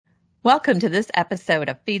Welcome to this episode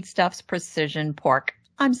of Feedstuffs Precision Pork.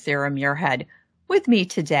 I'm Sarah Muirhead. With me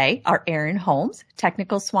today are Aaron Holmes,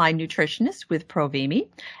 Technical Swine Nutritionist with Provimi,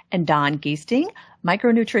 and Don Giesting,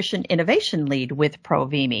 Micronutrition Innovation Lead with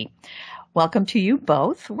Provimi. Welcome to you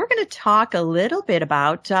both. We're going to talk a little bit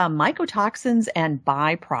about mycotoxins and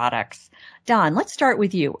byproducts. Don, let's start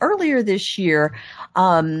with you. Earlier this year,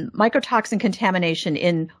 mycotoxin contamination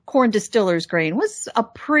in corn distillers grain was a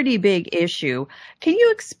pretty big issue. Can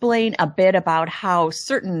you explain a bit about how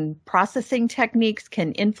certain processing techniques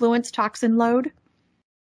can influence toxin load?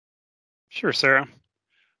 Sure, Sarah.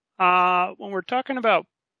 When we're talking about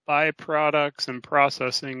byproducts and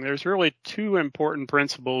processing, there's really two important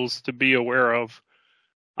principles to be aware of.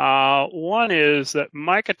 One is that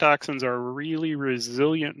mycotoxins are really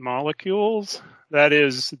resilient molecules. That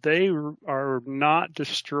is, they are not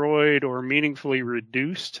destroyed or meaningfully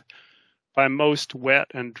reduced by most wet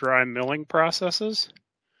and dry milling processes.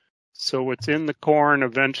 So what's in the corn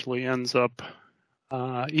eventually ends up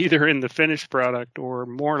either in the finished product or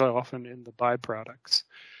more often in the byproducts.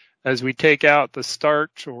 As we take out the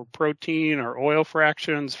starch or protein or oil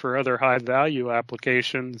fractions for other high-value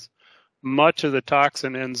applications, much of the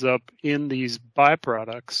toxin ends up in these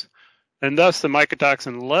byproducts, and thus the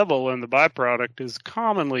mycotoxin level in the byproduct is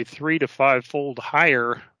commonly 3 to 5-fold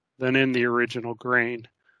higher than in the original grain.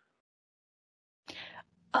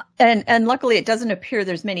 And luckily, it doesn't appear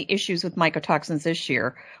there's many issues with mycotoxins this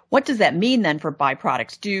year. What does that mean then for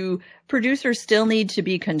byproducts? Do producers still need to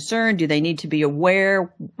be concerned? Do they need to be aware?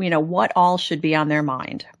 What all should be on their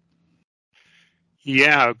mind?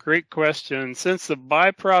 Yeah, great question. Since the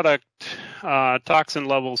byproduct toxin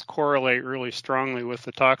levels correlate really strongly with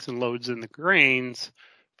the toxin loads in the grains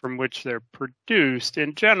from which they're produced,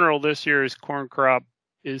 in general, this year's corn crop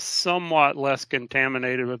is somewhat less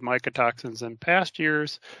contaminated with mycotoxins than past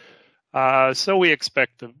years. So we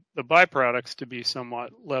expect the byproducts to be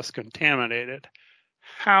somewhat less contaminated.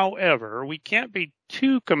 However, we can't be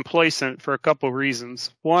too complacent for a couple of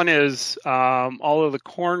reasons. One is, although the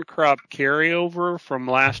corn crop carryover from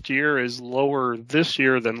last year is lower this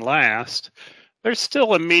year than last, there's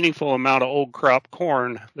still a meaningful amount of old crop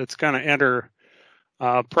corn that's going to enter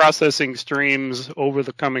processing streams over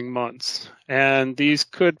the coming months. And these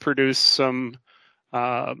could produce some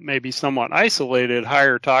maybe somewhat isolated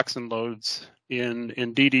higher toxin loads in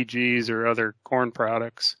DDGs or other corn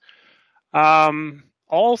products.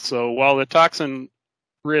 Also, while the toxin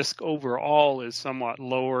risk overall is somewhat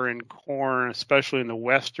lower in corn, especially in the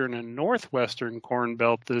western and northwestern corn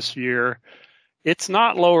belt this year, it's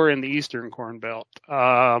not lower in the eastern corn belt.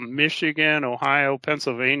 Michigan, Ohio,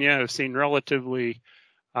 Pennsylvania have seen relatively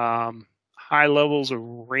high levels of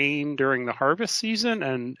rain during the harvest season,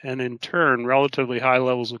 and in turn, relatively high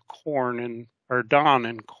levels of corn or DON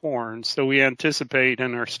in corn. So we anticipate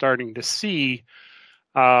and are starting to see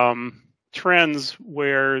trends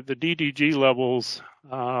where the DDG levels,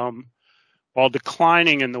 while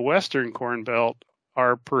declining in the western corn belt,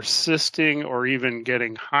 are persisting or even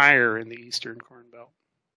getting higher in the eastern corn belt.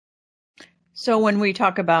 So when we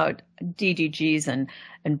talk about DDGs and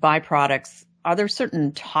byproducts, are there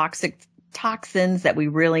certain toxins that we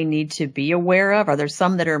really need to be aware of? Are there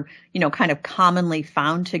some that are, kind of commonly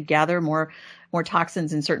found together, more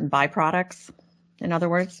toxins in certain byproducts, in other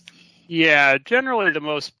words? Yeah, generally the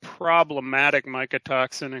most problematic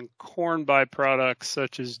mycotoxin in corn byproducts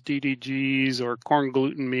such as DDGs or corn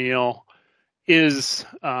gluten meal is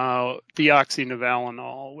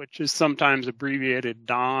deoxynivalenol, which is sometimes abbreviated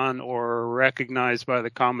DON or recognized by the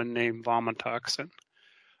common name vomitoxin.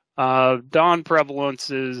 DON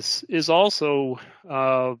prevalence is also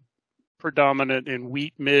predominant in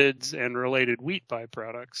wheat midds and related wheat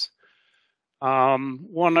byproducts.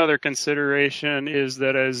 One other consideration is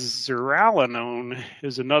that as zearalenone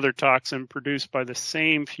is another toxin produced by the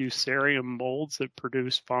same fusarium molds that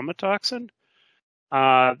produce vomitoxin.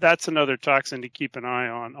 That's another toxin to keep an eye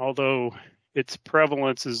on, although its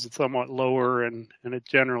prevalence is somewhat lower and it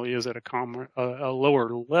generally is at a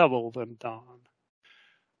lower level than DON.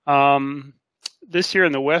 This year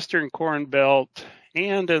in the western corn belt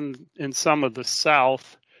and in some of the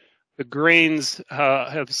south, the grains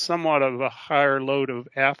have somewhat of a higher load of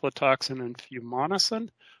aflatoxin and fumonisin,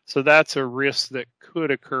 so that's a risk that could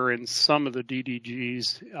occur in some of the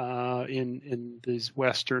DDGs in these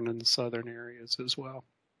western and southern areas as well.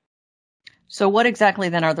 So what exactly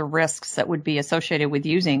then are the risks that would be associated with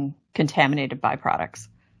using contaminated byproducts?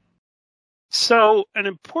 So an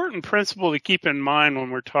important principle to keep in mind when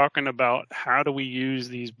we're talking about how do we use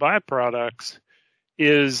these byproducts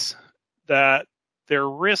is that their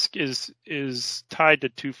risk is tied to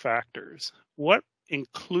two factors. What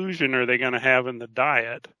inclusion are they going to have in the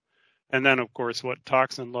diet? And then, of course, what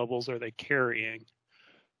toxin levels are they carrying?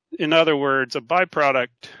 In other words, a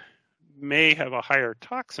byproduct may have a higher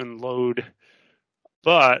toxin load,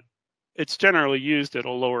 but it's generally used at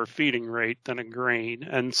a lower feeding rate than a grain,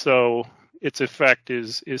 and so its effect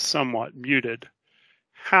is somewhat muted.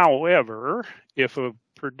 However, if a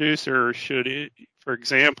producer should, for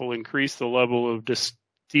example, increase the level of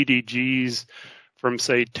DDGs from,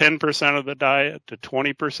 say, 10% of the diet to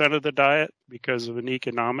 20% of the diet because of an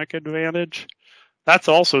economic advantage, that's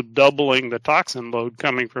also doubling the toxin load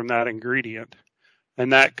coming from that ingredient.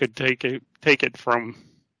 And that could take it from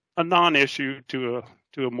a non-issue to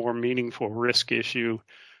a more meaningful risk issue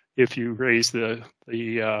if you raise the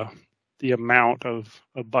amount of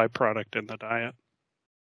a byproduct in the diet.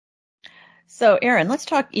 So, Aaron, let's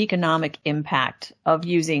talk economic impact of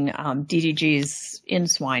using DDGs in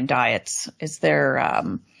swine diets. Is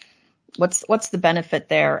there what's the benefit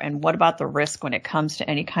there, and what about the risk when it comes to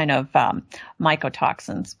any kind of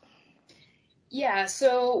mycotoxins? Yeah,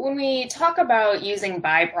 so when we talk about using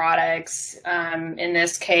byproducts, in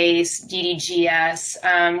this case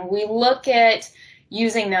DDGS, we look at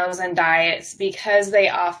using those in diets because they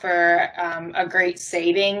offer a great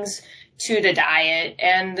savings to the diet,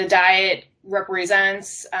 and the diet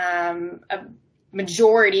represents a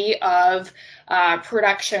majority of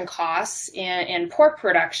production costs in pork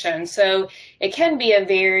production. So it can be a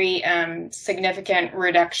very significant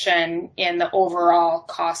reduction in the overall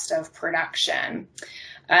cost of production.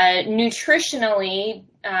 Nutritionally,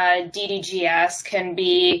 DDGS can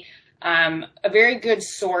be a very good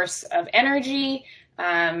source of energy,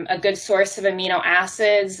 a good source of amino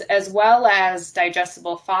acids, as well as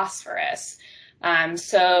digestible phosphorus.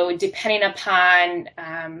 So depending upon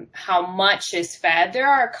how much is fed, there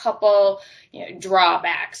are a couple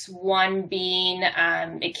drawbacks. One being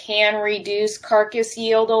it can reduce carcass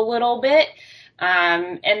yield a little bit.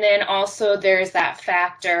 And then also there's that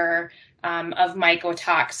factor of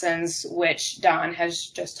mycotoxins, which Don has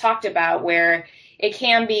just talked about, where it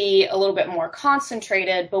can be a little bit more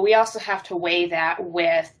concentrated, but we also have to weigh that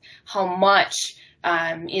with how much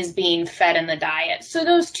is being fed in the diet. So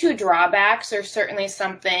those two drawbacks are certainly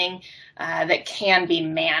something that can be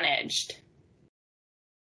managed.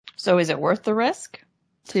 So is it worth the risk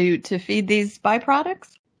to feed these byproducts?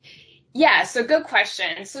 Yeah, so good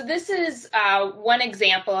question. So this is one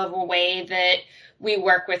example of a way that we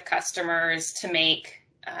work with customers to make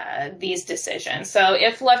these decisions. So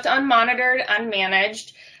if left unmonitored,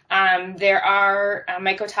 unmanaged, there are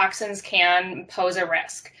mycotoxins can pose a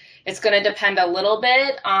risk. It's going to depend a little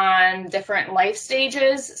bit on different life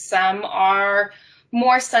stages. Some are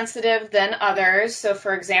more sensitive than others. So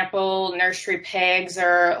for example, nursery pigs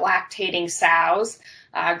or lactating sows,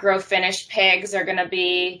 growth finished pigs are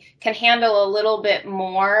can handle a little bit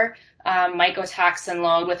more mycotoxin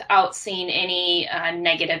load without seeing any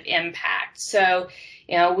negative impact. So,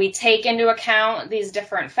 we take into account these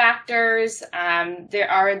different factors.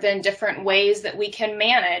 There are then different ways that we can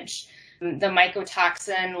manage the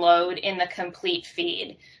mycotoxin load in the complete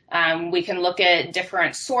feed. We can look at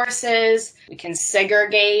different sources. We can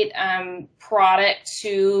segregate product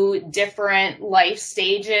to different life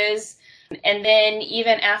stages. And then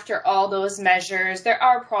even after all those measures, there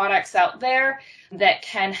are products out there that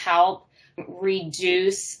can help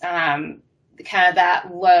reduce kind of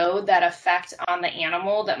that load, that effect on the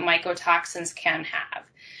animal that mycotoxins can have.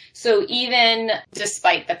 So even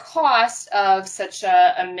despite the cost of such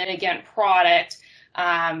a mitigant product,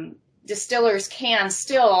 distillers can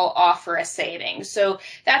still offer a saving. So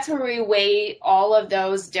that's where we weigh all of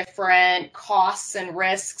those different costs and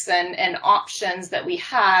risks and options that we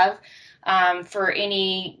have for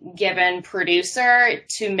any given producer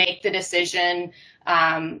to make the decision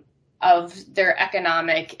of their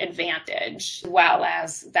economic advantage, as well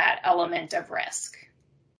as that element of risk.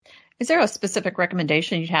 Is there a specific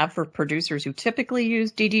recommendation you'd have for producers who typically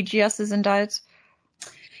use DDGSs in diets?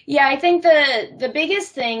 Yeah, I think the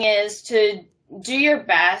biggest thing is to do your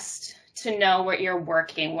best to know what you're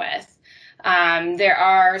working with. There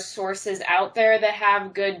are sources out there that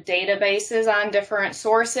have good databases on different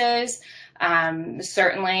sources.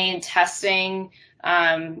 Certainly testing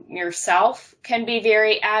yourself can be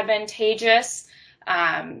very advantageous.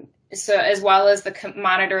 So as well as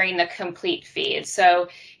monitoring the complete feed. So,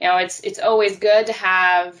 it's always good to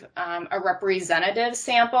have a representative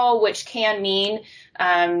sample, which can mean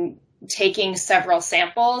taking several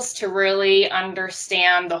samples to really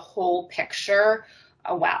understand the whole picture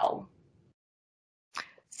well.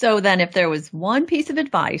 So then if there was one piece of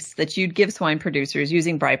advice that you'd give swine producers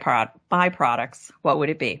using byproducts, what would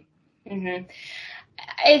it be? Mm-hmm.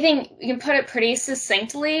 I think you can put it pretty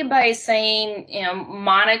succinctly by saying,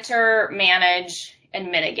 monitor, manage,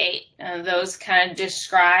 and mitigate. Those kind of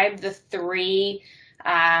describe those three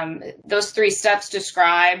steps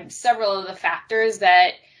describe several of the factors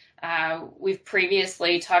that we've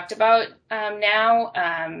previously talked about now.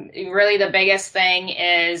 Really the biggest thing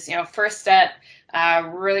is, first step,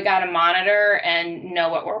 really got to monitor and know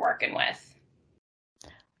what we're working with.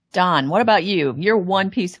 Don, what about you? Your one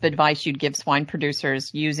piece of advice you'd give swine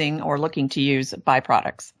producers using or looking to use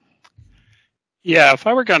byproducts? Yeah, if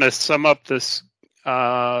I were going to sum up this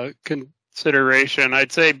consideration,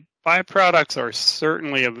 I'd say byproducts are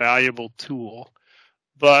certainly a valuable tool,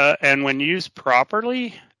 and when used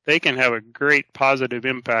properly, they can have a great positive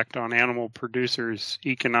impact on animal producers'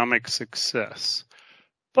 economic success.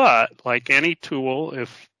 But like any tool,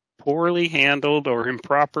 if poorly handled or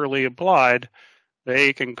improperly applied,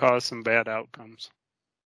 they can cause some bad outcomes.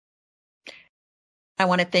 I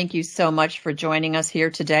want to thank you so much for joining us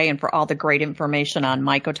here today and for all the great information on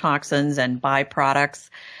mycotoxins and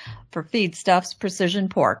byproducts for Feedstuffs Precision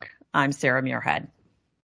Pork. I'm Sarah Muirhead.